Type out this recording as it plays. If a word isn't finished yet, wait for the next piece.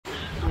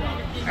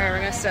Alright, we're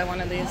gonna set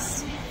one of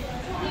these.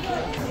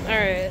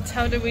 Alright,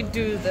 how do we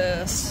do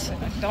this?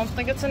 I don't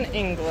think it's in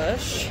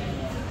English.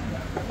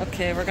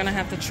 Okay, we're gonna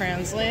have to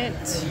translate.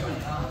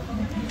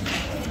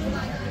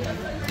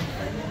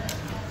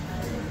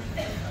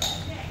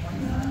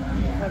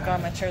 Oh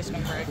god, my chair's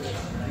gonna break.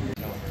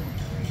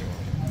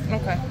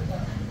 Okay.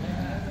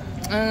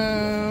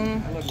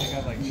 Look, they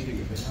got like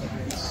chicken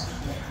biscuits.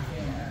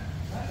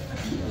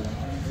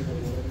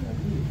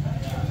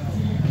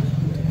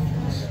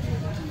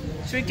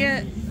 Should we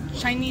get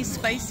Chinese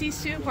spicy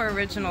soup or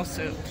original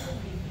soup?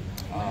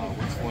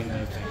 Which one do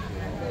you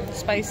think?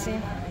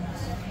 Spicy.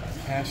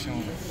 Cash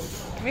only.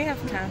 We have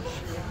cash.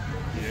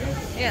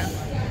 Yeah?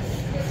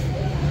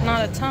 Yeah.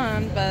 Not a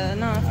ton, but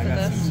enough for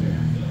this.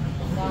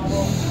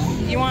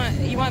 You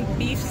want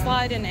beef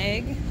slide and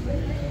egg?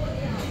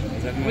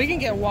 We can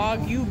get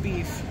Wagyu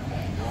beef.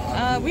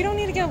 We don't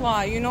need to get a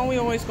lot. You know we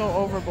always go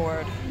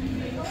overboard.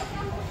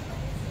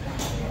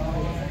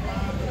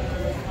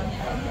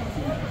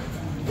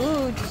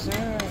 Ooh,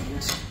 dessert.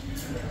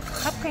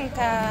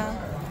 Kapkanka.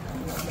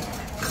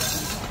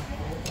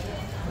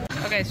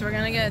 Okay, so we're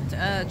gonna get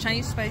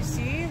Chinese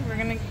spicy. We're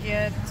gonna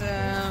get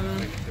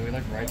do we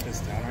like write this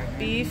down right now?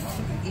 beef.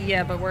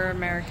 Yeah, but we're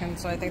American,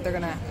 so I think they're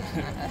gonna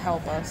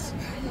help us.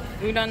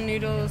 Udon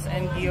noodles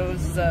and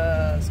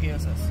gyozas.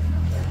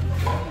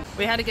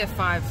 We had to get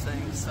 5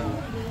 things, so.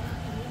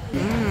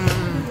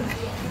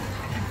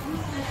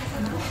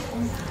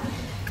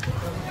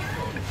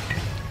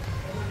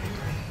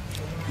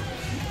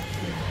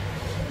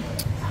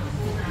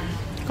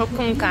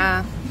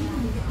 Kokunka.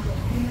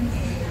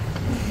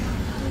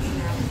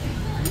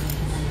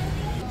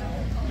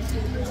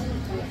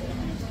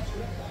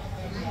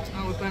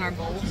 Oh, we put in our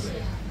bowls.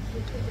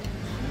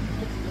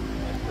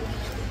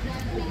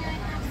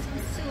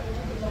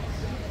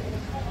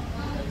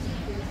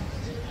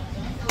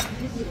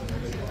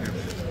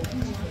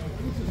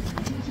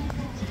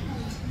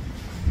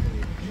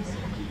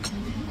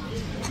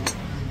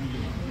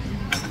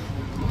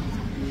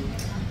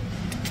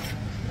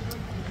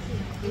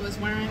 He was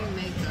wearing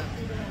makeup.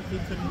 He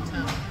couldn't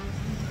tell.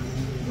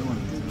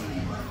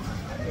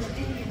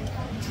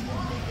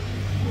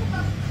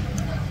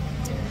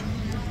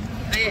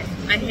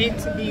 I hate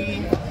to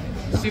be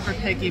super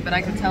picky, but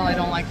I can tell I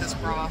don't like this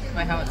broth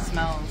by how it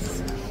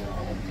smells.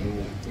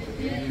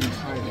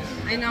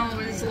 I know,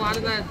 there's a lot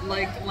of that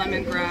like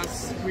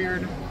lemongrass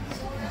weird.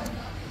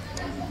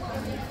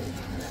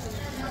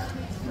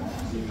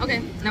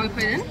 Okay, now we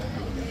put it in?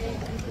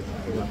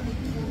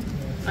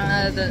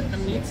 The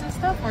meats and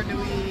stuff, or do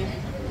we?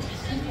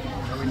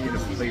 Now we need a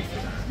plate for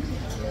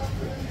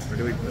that. Or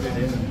do we put it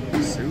in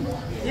the soup?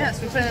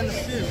 Yes, we put it in the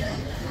soup.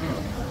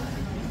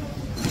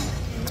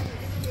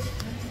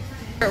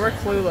 We're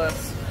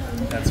clueless.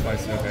 That's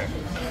spicy, okay.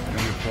 And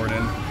we pour it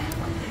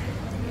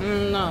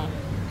in? No.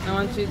 I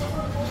want you.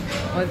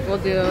 We'll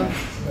do.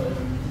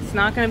 It's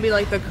not gonna be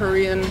like the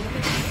Korean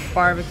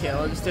barbecue.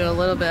 We'll just do a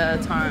little bit at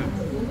a time.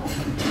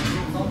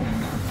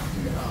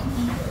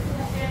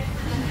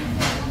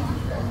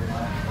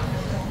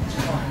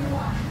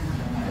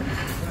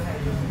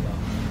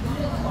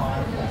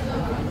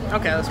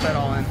 Okay, let's put it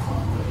all in.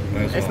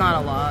 It's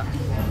not a lot.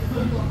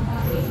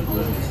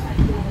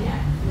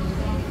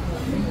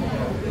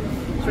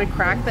 Should we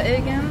crack the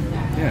egg in?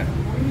 Yeah.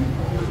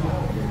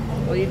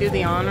 Will you do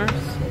the honors?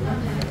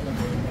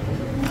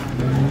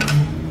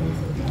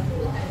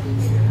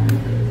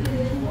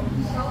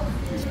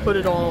 Just put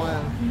it all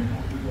in.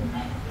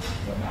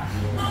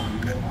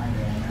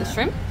 The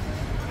shrimp?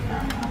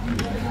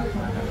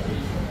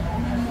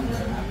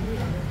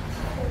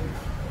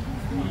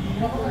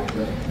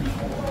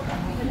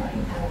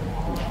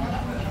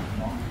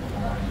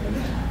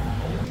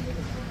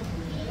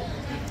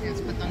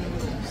 Let's put the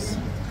noodles.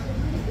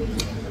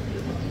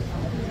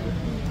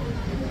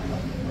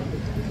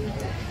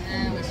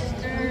 And we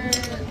stir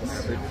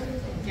it.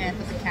 Yeah,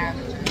 put the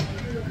cabbage in.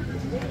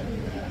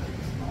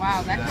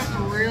 Wow, that cooked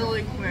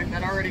really quick.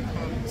 That already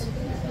cooked.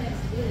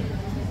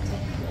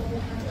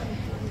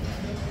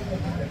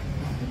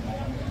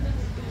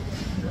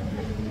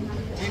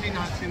 Maybe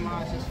not too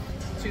much, it's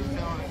too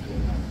filling.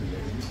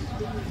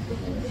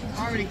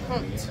 Already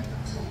cooked.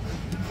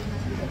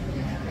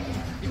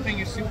 You putting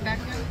your soup back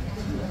in?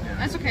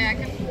 That's okay, I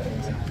can.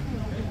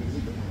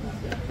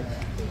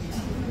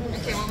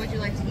 Okay, what would you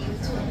like to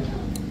eat?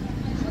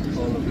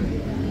 All of it.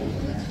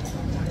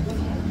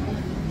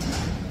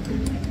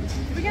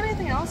 Did we get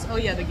anything else? Oh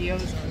yeah, the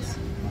gyozas.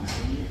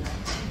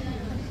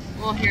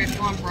 Well, here, if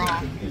you want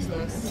broth, use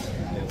this.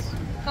 Yes.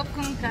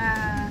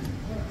 Kokunka.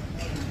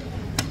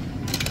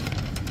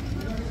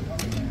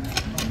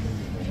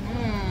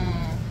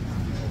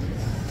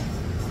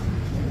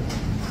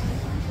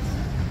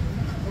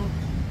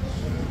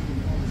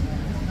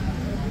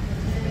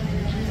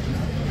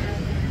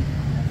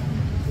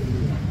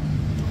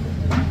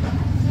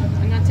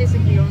 I'm gonna taste the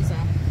gyoza.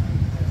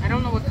 I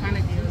don't know what kind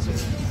of gyoza it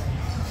is.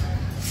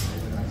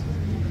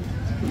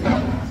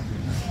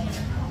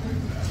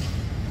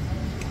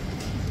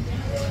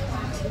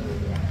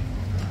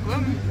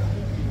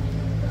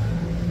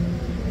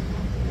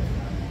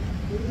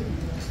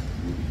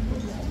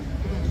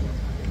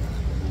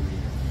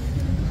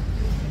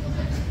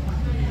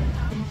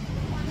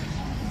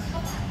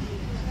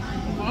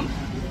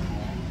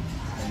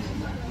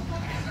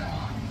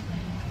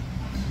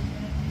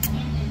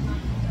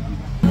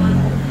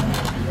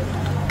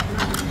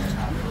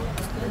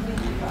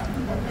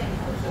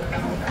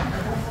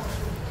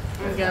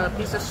 have a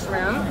piece of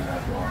shrimp.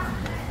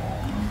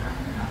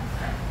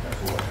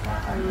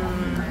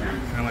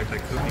 Kind of like that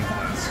cooking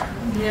class.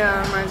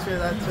 Yeah, reminds me of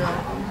that too.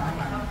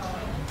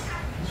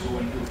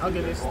 I'll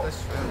give you this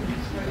shrimp.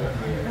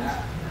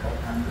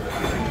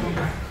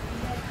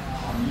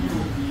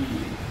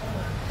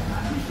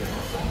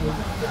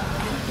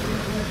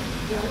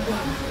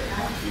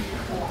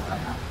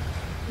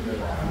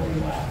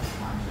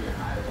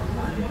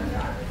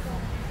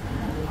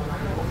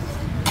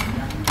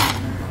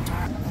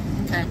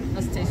 Okay,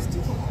 let's taste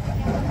it.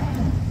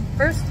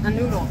 First, a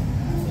noodle.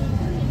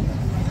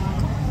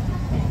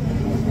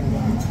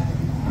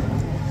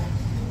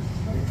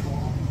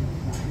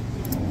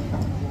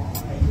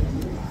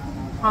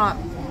 Hot.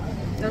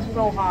 That's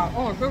so hot.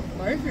 Oh, it's so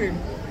spicy.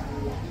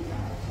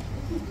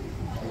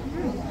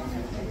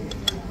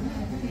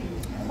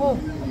 Oh,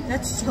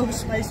 that's so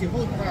spicy.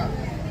 Holy crap.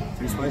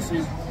 Too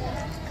spicy?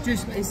 Too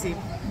spicy.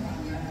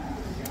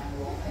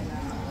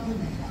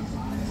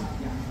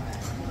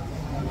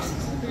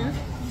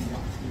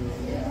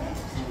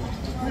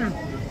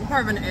 I'm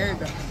part of an egg.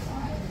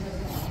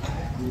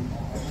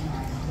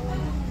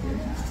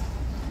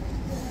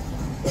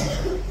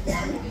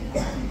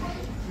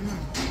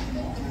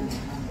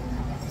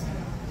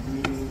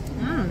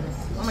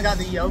 Oh my god,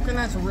 the yolk in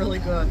that's really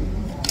good.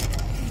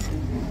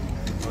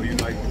 Oh, you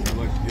like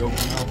yolk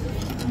now?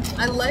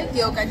 I like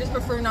yolk, I just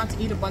prefer not to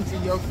eat a bunch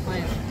of yolk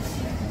plain.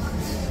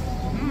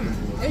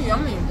 They're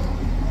yummy.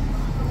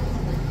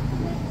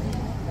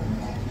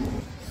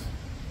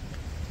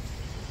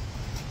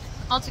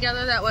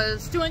 Altogether, that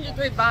was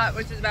 203 baht,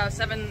 which is about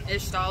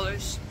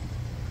 $7-ish,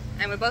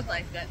 and we both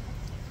liked it.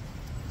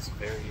 It's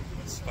very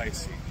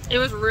spicy. It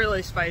was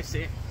really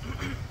spicy.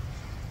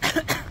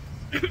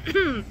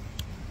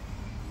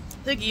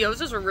 The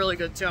gyozas were really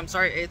good too. I'm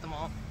sorry I ate them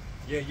all.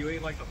 Yeah, you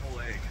ate like the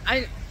whole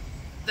egg.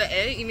 The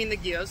egg? You mean the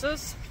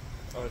gyozas?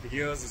 Oh, the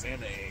gyozas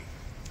and the egg.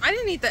 I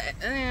didn't eat the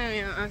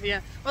yeah.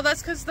 Well,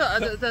 that's because the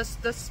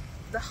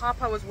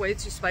hapa was way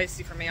too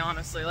spicy for me,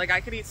 honestly. Like I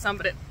could eat some,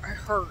 but it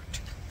hurt.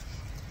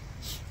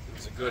 It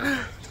was a good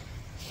egg.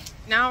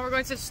 Now we're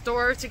going to the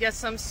store to get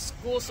some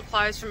school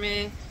supplies for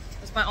me.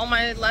 All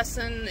my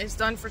lesson is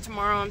done for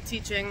tomorrow. I'm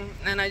teaching,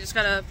 and I just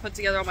gotta put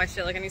together all my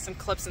shit. Like I need some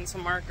clips and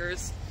some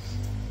markers.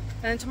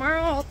 And tomorrow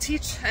I'll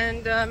teach,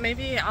 and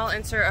maybe I'll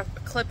insert a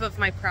clip of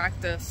my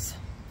practice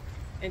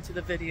into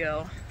the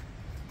video.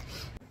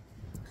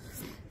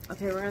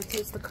 Okay, we're gonna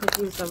taste the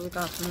cookies that we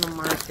got from the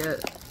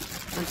market.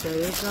 And there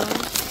you go.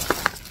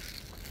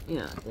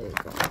 Yeah, there you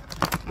go.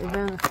 They've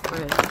been in the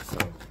fridge, so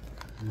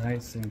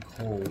Nice and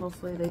cold.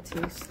 hopefully they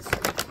taste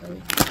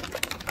okay.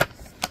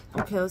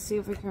 Okay, let's see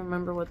if we can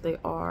remember what they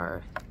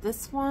are.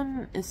 This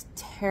one is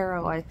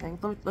taro, I think.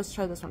 Let's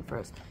try this one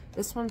first.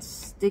 This one's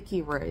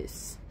sticky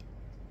rice.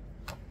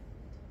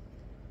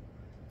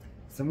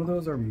 Some of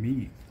those are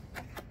meat.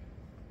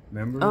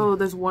 Remember? Oh,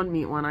 there's one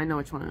meat one. I know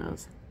which one it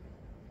is.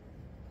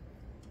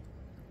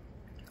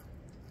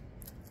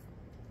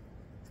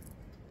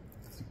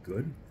 Is it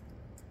good?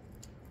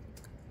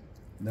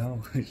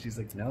 No. She's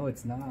like, no,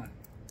 it's not.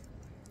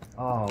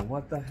 Oh,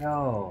 what the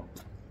hell?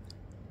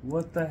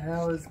 What the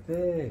hell is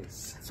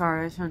this?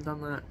 Sorry, I shouldn't have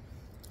done that.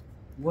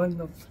 What in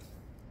the...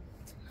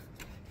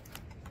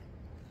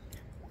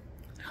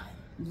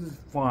 This is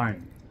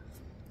fine.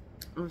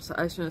 I'm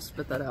sorry, I shouldn't have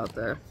spit that out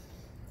there.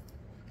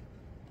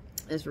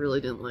 I just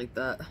really didn't like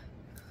that.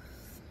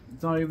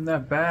 It's not even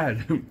that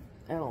bad.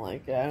 I don't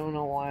like it. I don't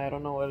know why. I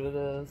don't know what it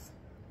is.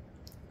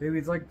 Baby,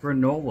 it's like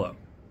granola.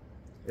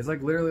 It's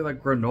like literally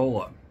like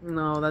granola.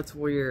 No, that's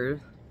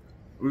weird.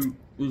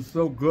 It's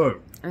so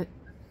good. It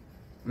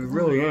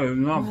really is. It's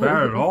not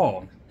bad at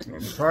all.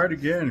 Try it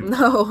again.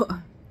 No.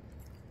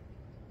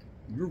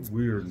 You're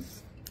weird.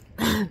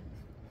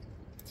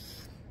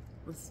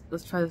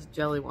 Let's try this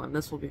jelly one.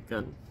 This will be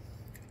good.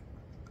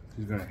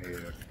 She's gonna hate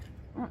it.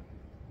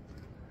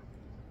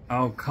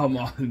 Oh, come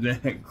on,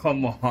 then.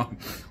 Come on.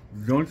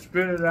 Don't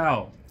spit it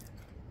out.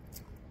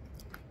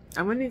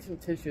 I'm gonna need some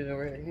tissues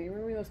over here. Can you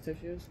bring me those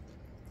tissues?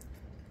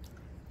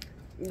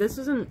 This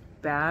isn't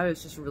bad.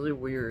 It's just really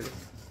weird.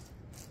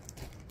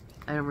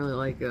 I don't really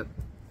like it.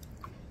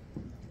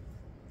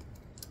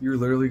 You're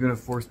literally gonna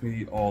force me to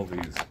eat all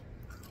these.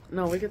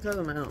 No, we can throw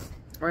them out.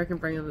 Or I can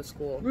bring them to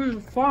school. This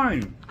is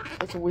fine.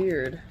 It's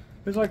weird.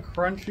 It's like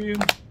crunchy.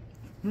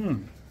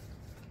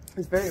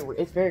 It's very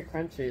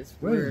crunchy. It's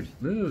weird.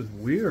 This is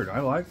weird. I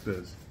like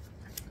this.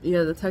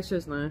 Yeah, the texture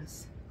is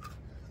nice.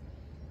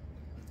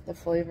 The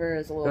flavor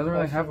is a little. Doesn't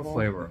really have a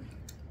questionable. flavor.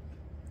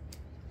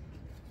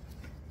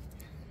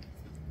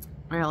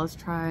 Alright, let's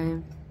try.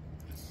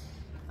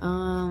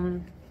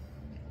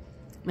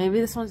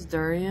 Maybe this one's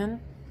durian.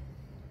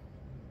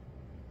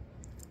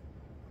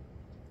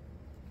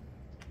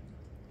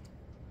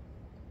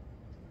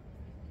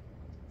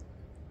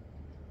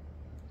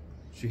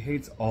 She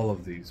hates all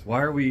of these.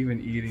 Why are we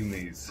even eating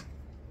these?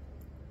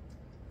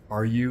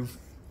 Are you?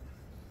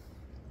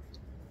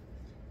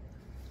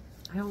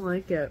 I don't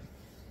like it.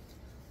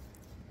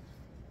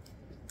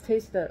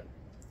 Taste it.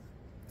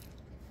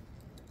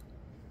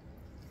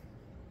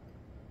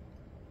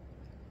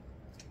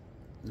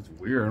 It's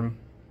weird.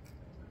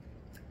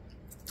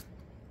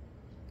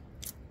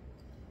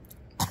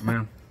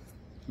 Man,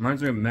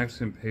 reminds me of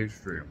Mexican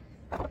pastry.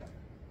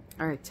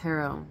 Alright,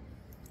 taro.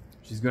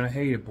 She's gonna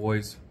hate it,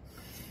 boys.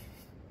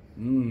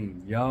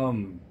 Mmm,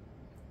 yum.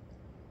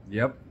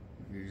 Yep,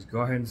 you just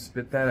go ahead and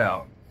spit that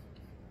out.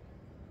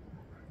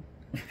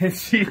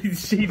 she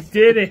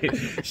did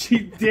it. She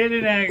did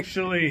it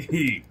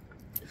actually.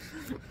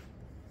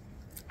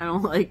 I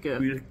don't like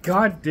it.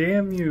 God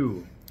damn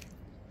you.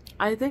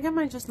 I think I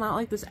might just not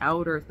like this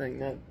outer thing.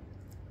 That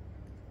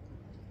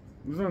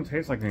This doesn't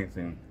taste like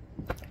anything.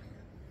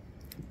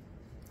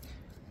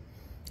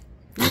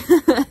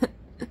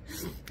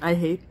 I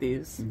hate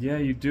these. Yeah,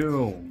 you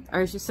do.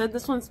 Alright, she said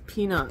this one's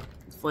peanut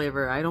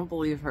flavor. I don't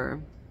believe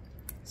her.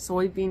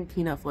 Soybean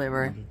peanut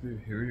flavor.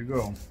 Here you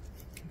go.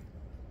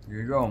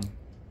 Here you go.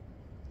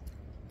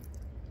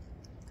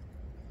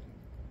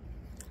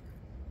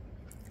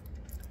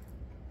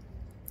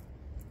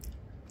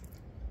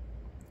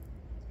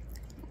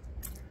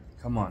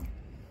 Come on.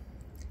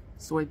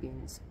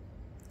 Soybeans.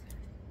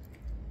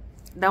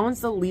 That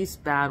one's the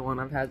least bad one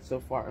I've had so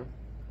far.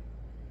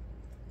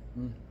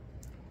 Mm.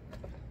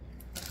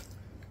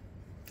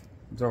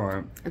 It's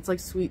alright. It's like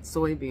sweet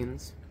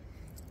soybeans.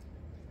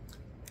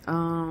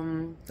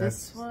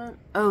 This one.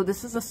 Oh,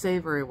 this is a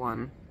savory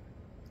one.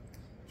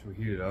 Should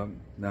we heat it up?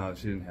 No,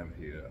 she didn't have it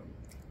heated up.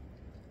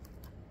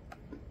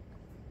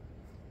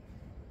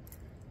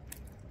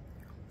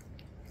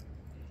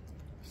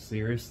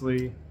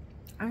 Seriously?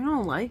 I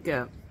don't like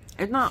it.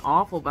 It's not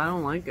awful, but I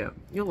don't like it.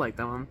 You'll like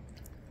that one.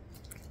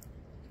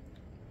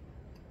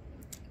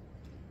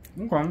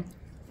 Okay.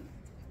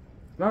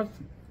 That's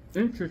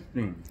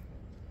interesting.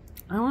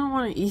 I don't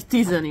want to eat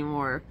these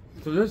anymore.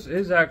 So this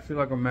is actually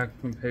like a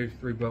Mexican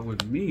pastry, but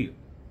with meat.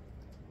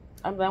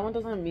 That one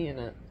doesn't have meat in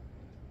it.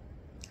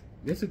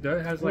 Yes, it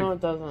does. It has like No,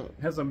 it doesn't.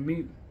 It has a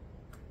meat.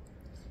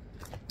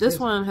 This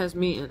one has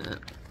meat in it.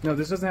 No,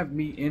 this doesn't have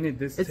meat in it.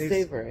 This It's tastes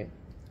savory,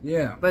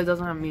 yeah, but it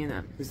doesn't have meat in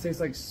it. this tastes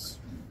like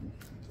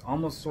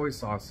almost soy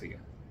saucy.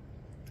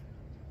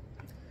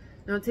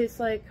 No, it tastes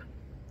like.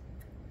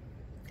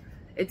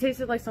 It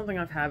tasted like something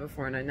I've had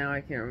before, and now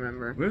I can't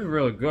remember. This is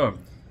really good.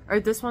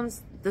 Alright, this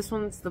one's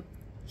the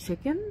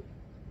chicken,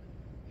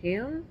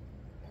 ham,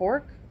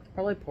 pork,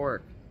 probably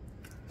pork.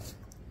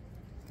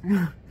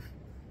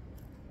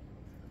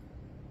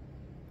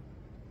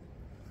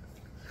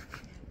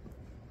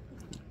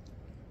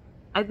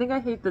 I think I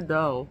hate the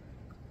dough.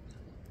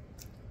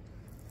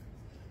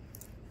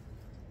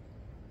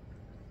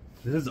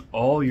 This is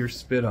all your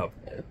spit up.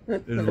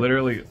 It's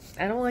literally.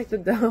 I don't like the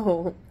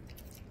dough.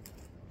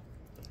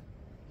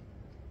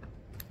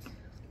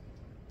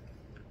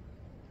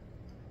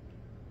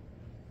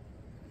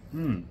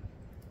 Hmm.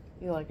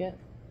 You like it?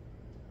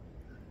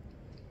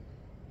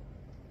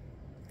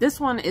 This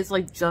one is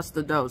like just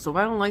the dough. So if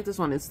I don't like this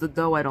one, it's the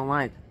dough I don't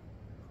like.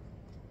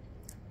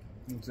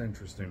 It's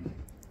interesting.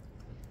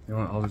 You know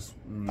what? I'll just.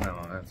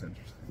 No, that's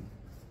interesting.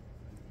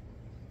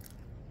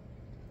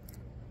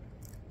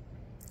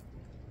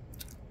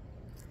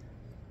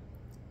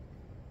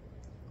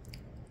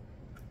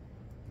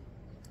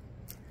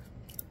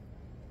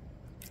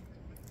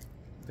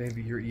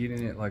 Baby, you're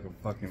eating it like a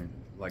fucking,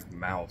 like,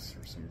 mouse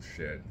or some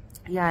shit.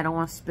 Yeah, I don't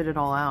want to spit it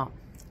all out.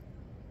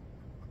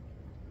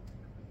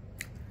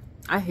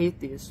 I hate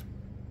these.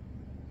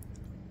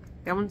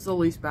 That one's the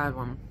least bad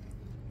one.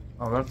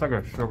 Oh, that's like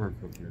a sugar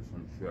cookie or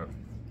some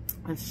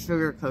shit. A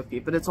sugar cookie,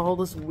 but it's all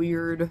this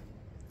weird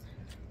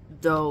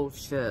dough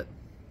shit.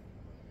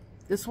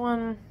 This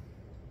one,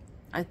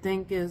 I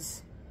think,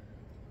 is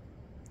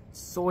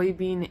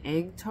soybean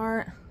egg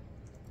tart.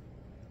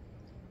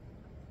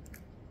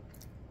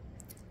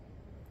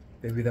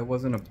 Baby, that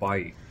wasn't a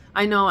bite.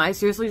 I know, I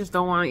seriously just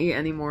don't want to eat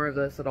any more of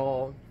this at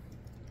all.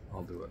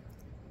 I'll do it.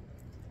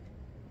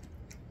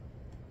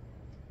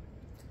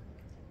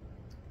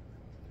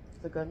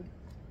 Is it good?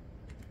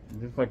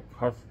 It's just like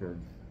custard.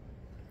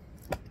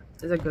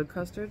 Is it good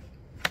custard?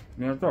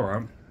 Yeah, it's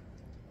alright.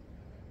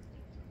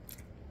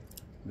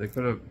 They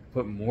could have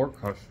put more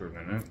custard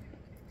in it.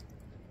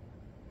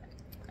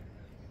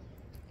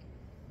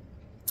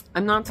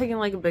 I'm not taking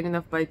like a big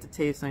enough bite to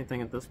taste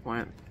anything at this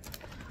point.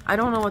 I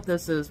don't know what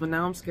this is, but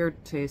now I'm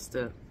scared to taste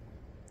it.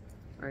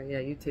 Alright, yeah,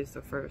 you taste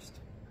it first.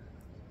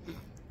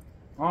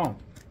 Oh,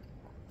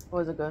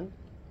 Was it good?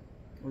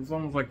 it's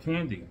almost like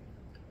candy.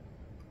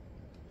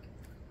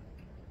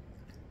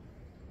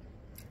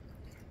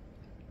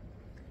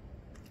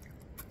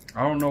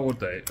 I don't know what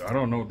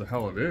the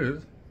hell it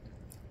is.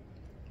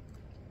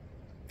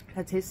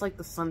 It tastes like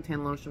the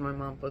suntan lotion my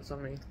mom puts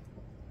on me.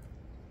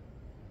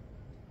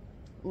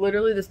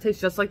 Literally, this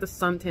tastes just like the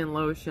suntan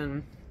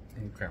lotion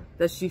Okay.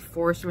 that she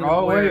forced me to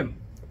Oh, wear. wait.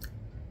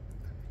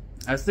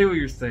 I see what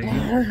you're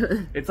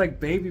saying. It's like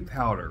baby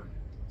powder.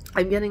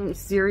 I'm getting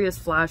serious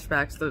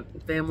flashbacks to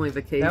family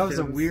vacations. That was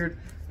a weird...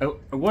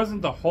 It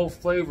wasn't the whole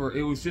flavor.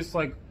 It was just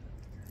like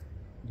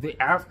the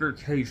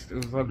aftertaste. It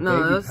was like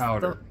baby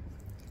powder.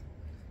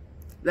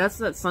 That's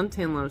that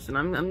suntan lotion.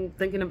 I'm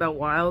thinking about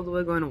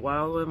Wildwood, going to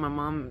Wildwood. My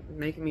mom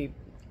making me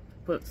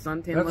Put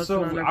suntan That's lotion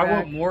so. on her I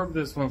back. want more of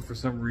this one for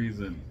some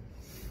reason.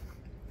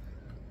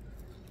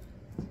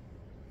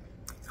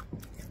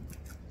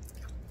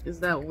 Is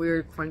that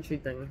weird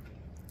crunchy thing?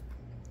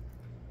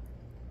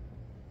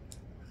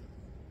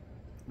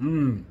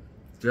 Mmm,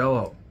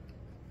 Jello.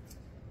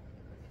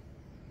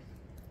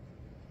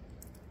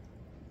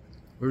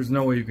 There's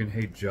no way you can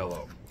hate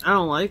Jello. I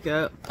don't like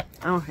it.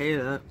 I don't hate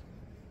it.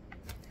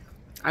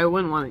 I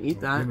wouldn't want to eat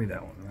that. Give me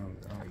that one.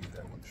 I don't eat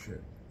that one.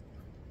 Shit.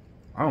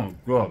 I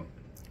don't. Good.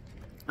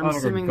 I'm like a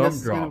assuming this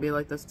is gumdrop. gonna be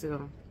like this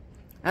too.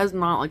 That's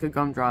not like a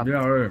gumdrop.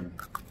 Yeah, it is.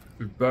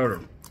 It's better.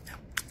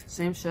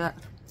 Same shit.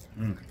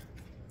 Mm.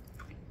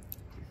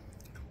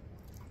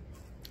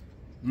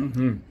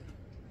 Mm-hmm.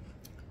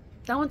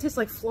 That one tastes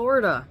like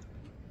Florida.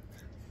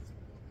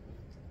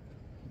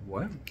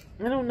 What?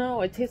 I don't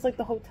know. It tastes like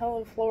the hotel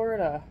in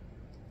Florida.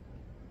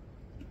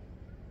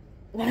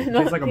 It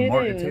tastes like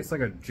it tastes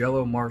like a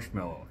Jello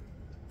marshmallow.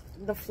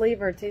 The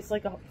flavor tastes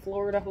like a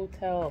Florida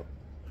hotel.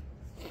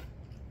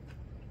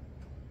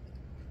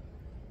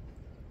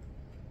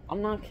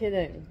 I'm not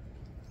kidding.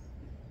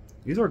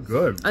 These are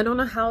good. I don't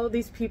know how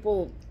these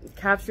people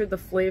captured the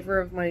flavor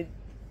of my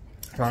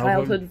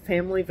childhood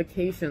family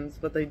vacations,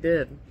 but they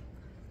did.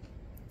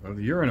 Well,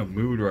 you're in a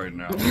mood right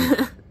now.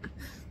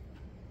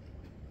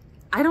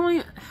 I don't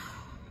even...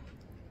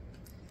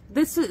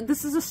 This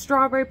is a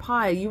strawberry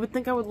pie. You would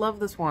think I would love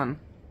this one.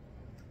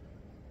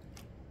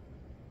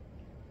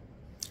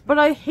 But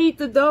I hate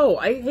the dough.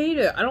 I hate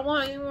it. I don't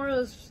want any more of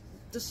those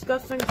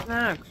disgusting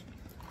snacks.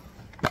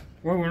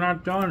 Well, we're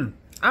not done.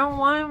 I don't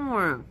want any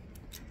more.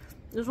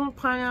 This one's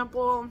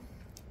pineapple.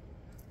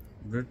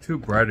 They're too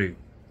bready.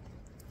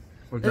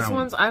 What's This that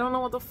one's... one? I don't know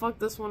what the fuck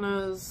this one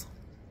is.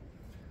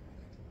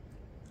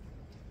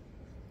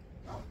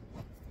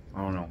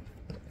 I don't know.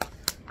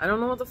 I don't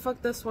know what the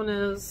fuck this one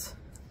is.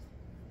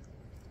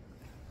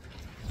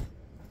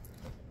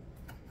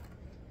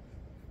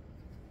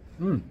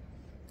 Hmm.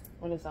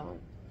 What is that one?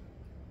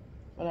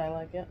 Would I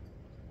like it?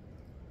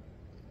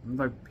 It's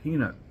like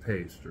peanut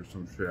paste or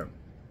some shit.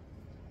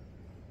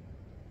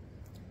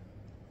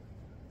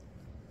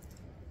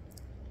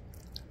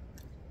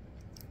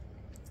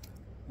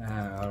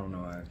 I don't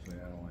know actually.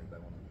 I don't like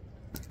that one.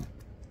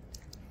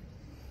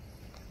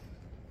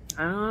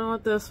 I don't know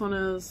what this one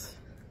is.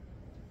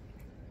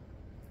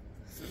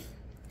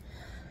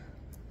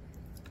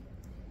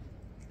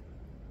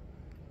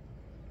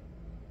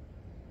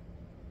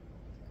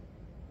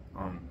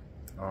 I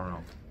don't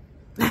know.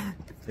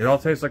 It all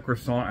tastes like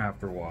croissant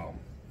after a while.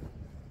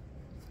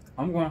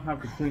 I'm gonna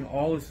have to clean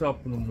all this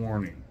up in the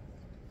morning.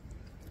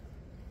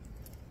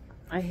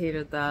 I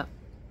hated that.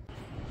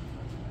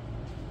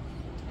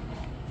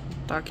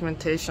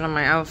 Documentation on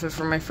my outfit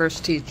for my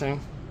first teaching.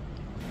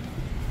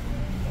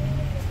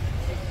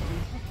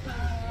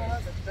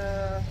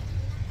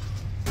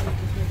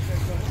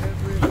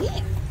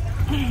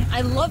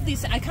 I love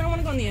these. I kind of want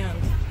to go in the end.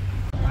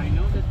 I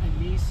know that the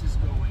niece is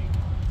going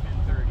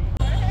 10:30.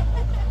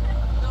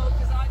 No,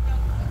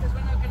 because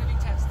we're not going to be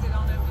tested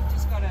on it. We've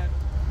just got to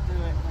do it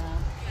now.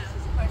 Yeah. This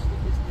is a question of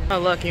just do. Oh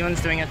look,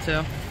 Ewan's doing it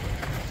too.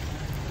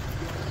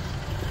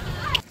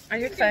 Are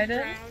you excited?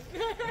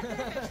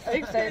 Are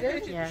you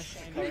excited? Yes.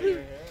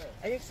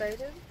 Are you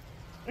excited?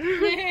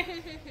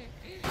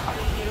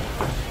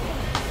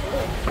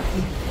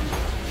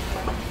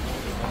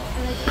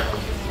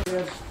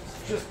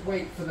 Just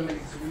wait for the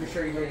minutes. We're going to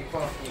show you where your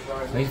class is,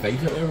 right? Nice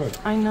vacant there.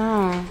 I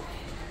know.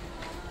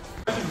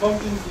 Good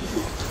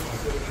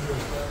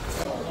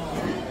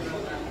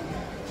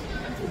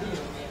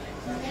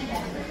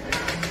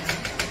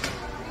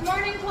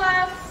morning,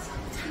 class.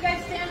 You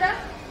guys stand up.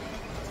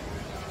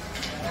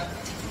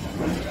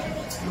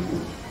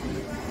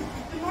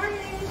 Good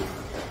morning.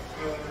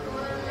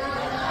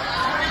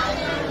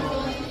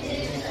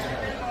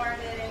 Good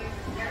morning.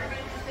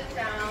 Everybody sit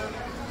down.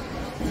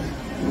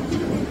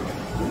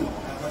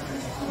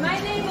 My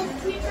name is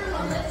Teacher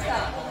Melissa.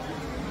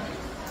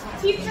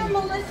 Teacher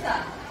Melissa.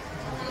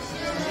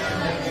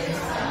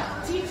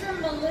 Teacher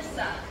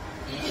Melissa.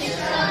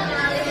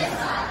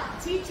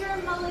 Teacher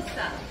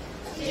Melissa.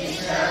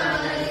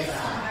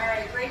 All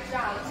right, great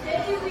job.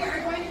 Today we are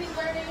going to be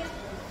learning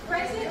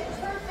present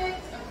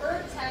perfect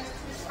verb tense to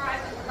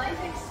describe life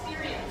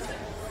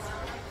experiences.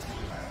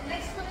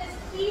 Next one is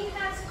he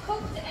has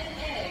cooked an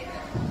egg.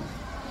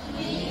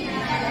 He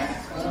has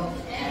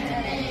cooked an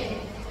egg.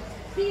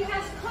 He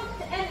has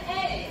cooked an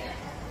egg.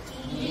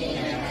 He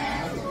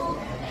has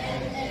cooked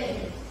an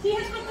egg. He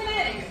has cooked an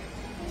egg.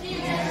 He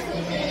has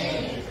cooked an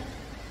egg.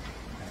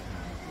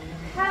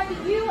 Have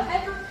you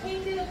ever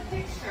painted a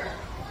picture?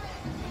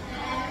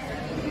 Have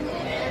you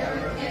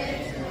ever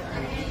painted a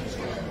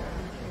picture?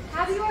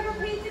 Have you ever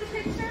painted a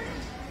picture?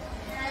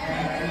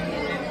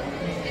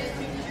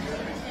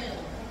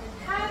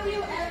 Have you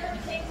ever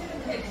painted a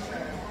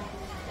picture?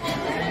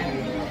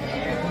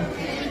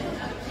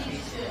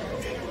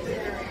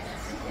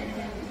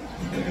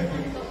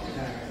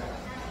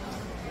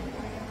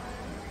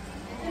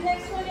 The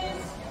next one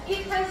is,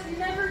 it has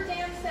never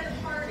danced at a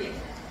party.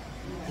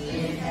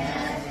 It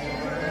has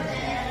never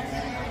danced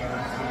at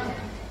a party.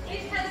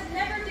 It has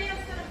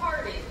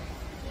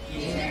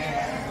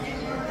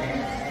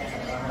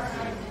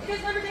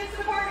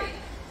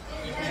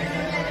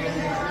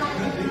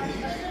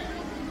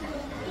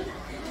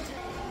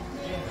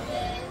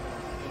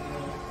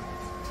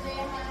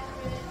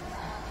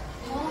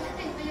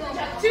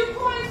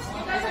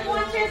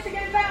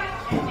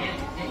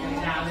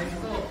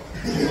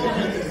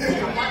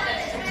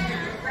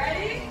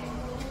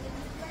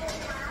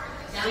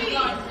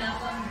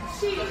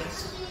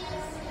Cheese.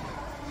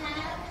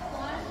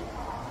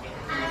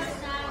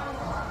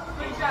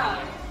 Good job.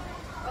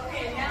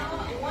 Okay, now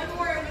one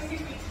more and we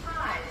can be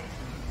tied.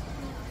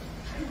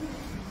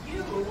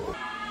 You.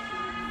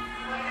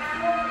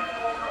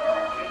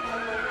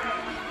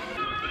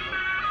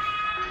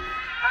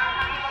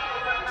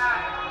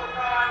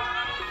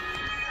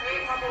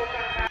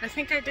 I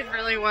think I did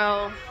really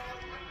well.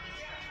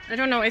 I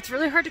don't know, it's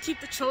really hard to keep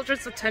the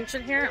children's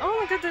attention here. Oh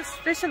my god, there's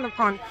fish in the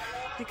pond.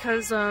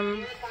 Because, you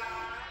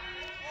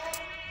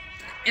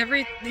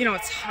know,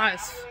 it's hot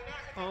as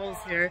balls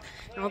here.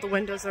 And all the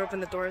windows are open,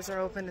 the doors are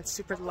open, it's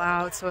super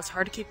loud, so it's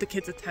hard to keep the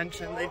kids'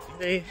 attention.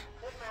 They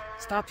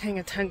stop paying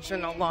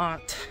attention a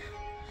lot.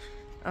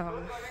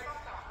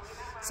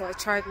 So I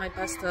tried my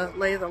best to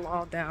lay the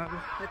law down.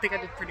 I think I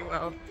did pretty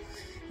well.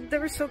 They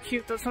were so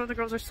cute though. Some of the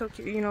girls are so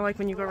cute. You know, like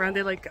when you go around,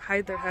 they like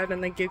hide their head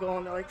and they giggle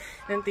and they're like,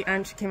 and at the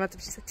end she came up to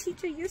me, she said,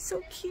 "Teacher, you're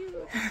so cute."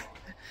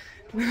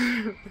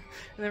 And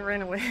then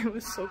ran away. It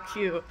was so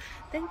cute.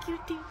 Thank you,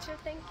 teacher.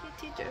 Thank you,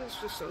 teacher. It was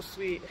just so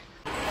sweet.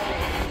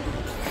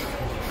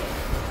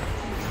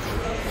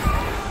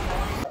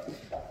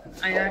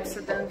 I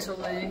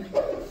accidentally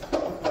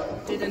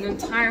did an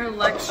entire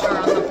lecture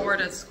on the board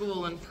at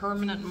school in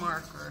permanent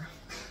marker.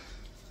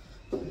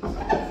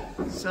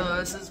 So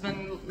it's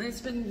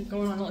been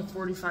going on like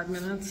 45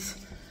 minutes.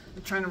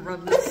 I'm trying to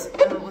rub this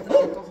out with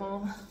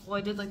alcohol. Well,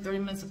 I did like 30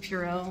 minutes of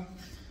Purell.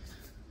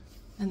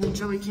 And then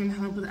Joey came to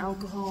help with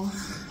alcohol.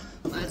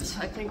 But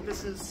I think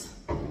this is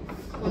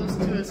close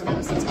to as good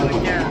as it's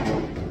gonna get.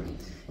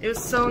 It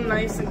was so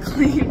nice and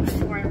clean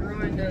before I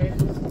ruined it.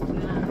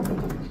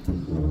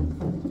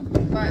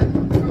 But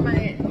for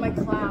my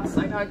class,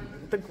 I got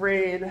the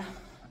grade.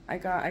 I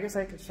guess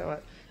I could show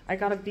it. I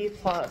got a B+,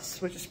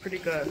 which is pretty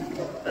good.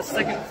 The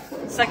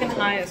second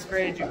highest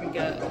grade you can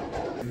get.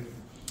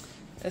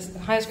 The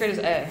highest grade is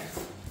A.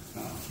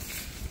 Oh.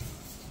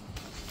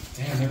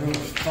 Damn, they wrote a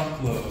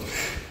fuckload.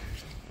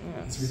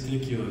 That's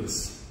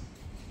ridiculous.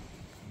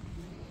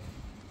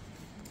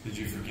 Did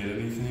you forget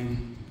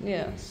anything?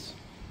 Yes.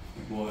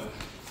 Like what?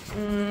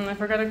 I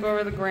forgot to go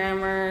over the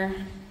grammar.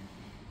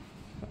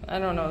 I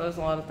don't know, there's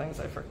a lot of things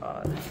I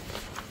forgot.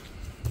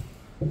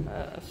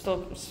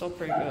 Still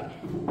pretty good.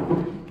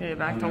 Okay,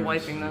 back to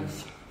wiping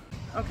this.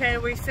 Okay,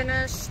 we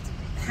finished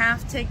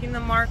half taking the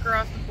marker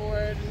off the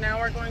board. Now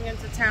we're going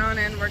into town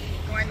and we're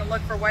going to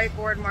look for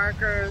whiteboard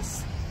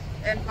markers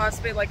and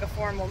possibly like a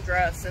formal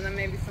dress and then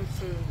maybe some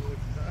food.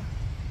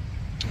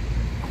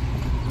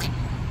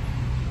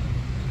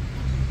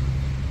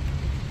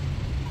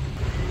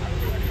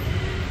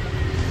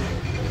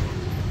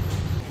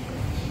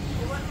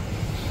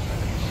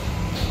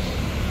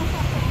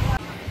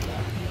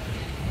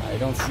 I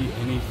don't see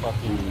any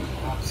fucking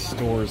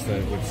stores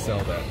that would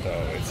sell that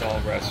though. It's all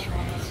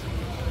restaurants.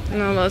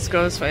 No, let's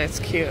go this way. It's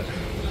cute.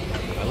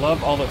 I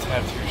love all the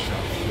tattoo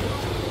shops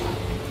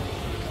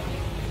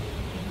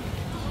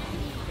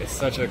too. It's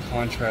such a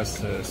contrast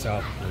to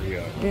South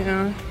Korea.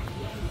 Yeah.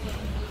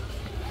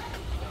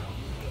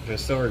 I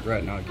still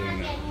regret not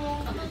getting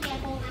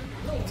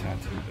that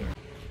tattoo there.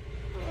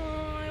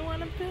 Oh, I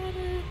want to pet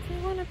it.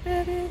 I want to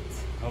pet it.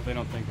 I hope they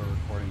don't think we're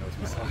recording those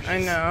massages. I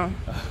know.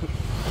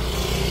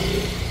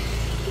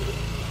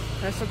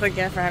 That's what they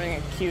get for having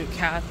a cute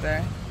cat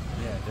there.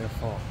 Yeah, their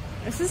fault.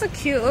 This is a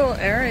cute little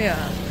area.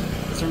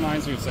 This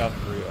reminds me of South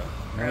Korea.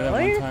 Remember that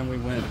one time we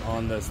went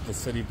on the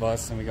city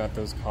bus and we got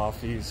those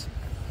coffees?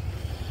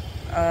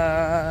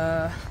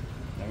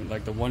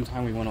 Like the one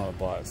time we went on a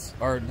bus.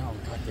 Or no,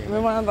 goddamn. We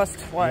went on a bus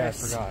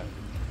twice. Yeah, I forgot.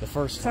 The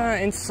first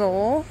time. In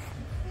Seoul?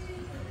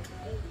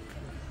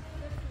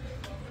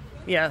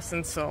 Yes,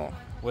 in Seoul.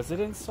 Was it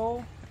in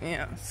Seoul?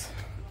 Yes.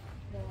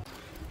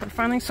 We're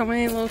finding so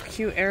many little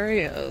cute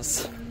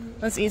areas.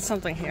 Let's eat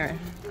something here.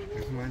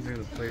 This reminds me of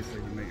the place that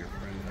you met your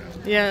friend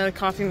at. Yeah, the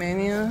Coffee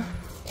Mania.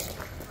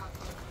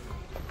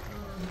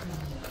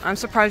 I'm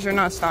surprised you're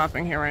not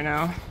stopping here right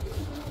now.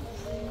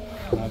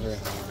 Not very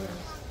hungry.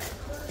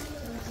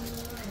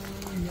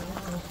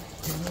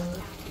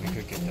 We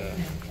could get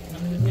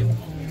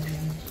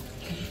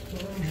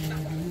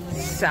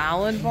the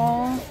salad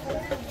ball?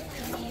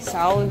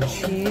 Salad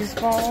cheese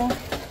ball?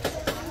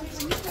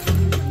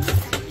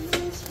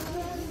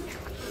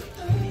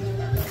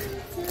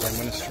 I'm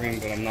gonna stream,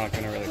 but I'm not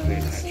gonna really pay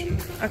attention.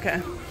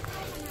 Okay.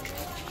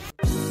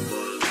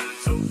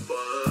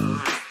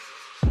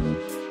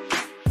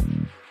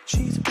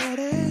 She's a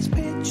badass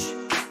bitch.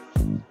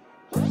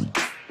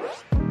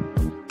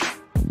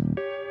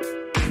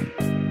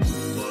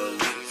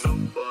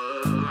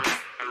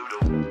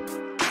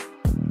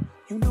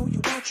 You know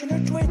you're watching her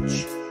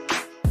twitch.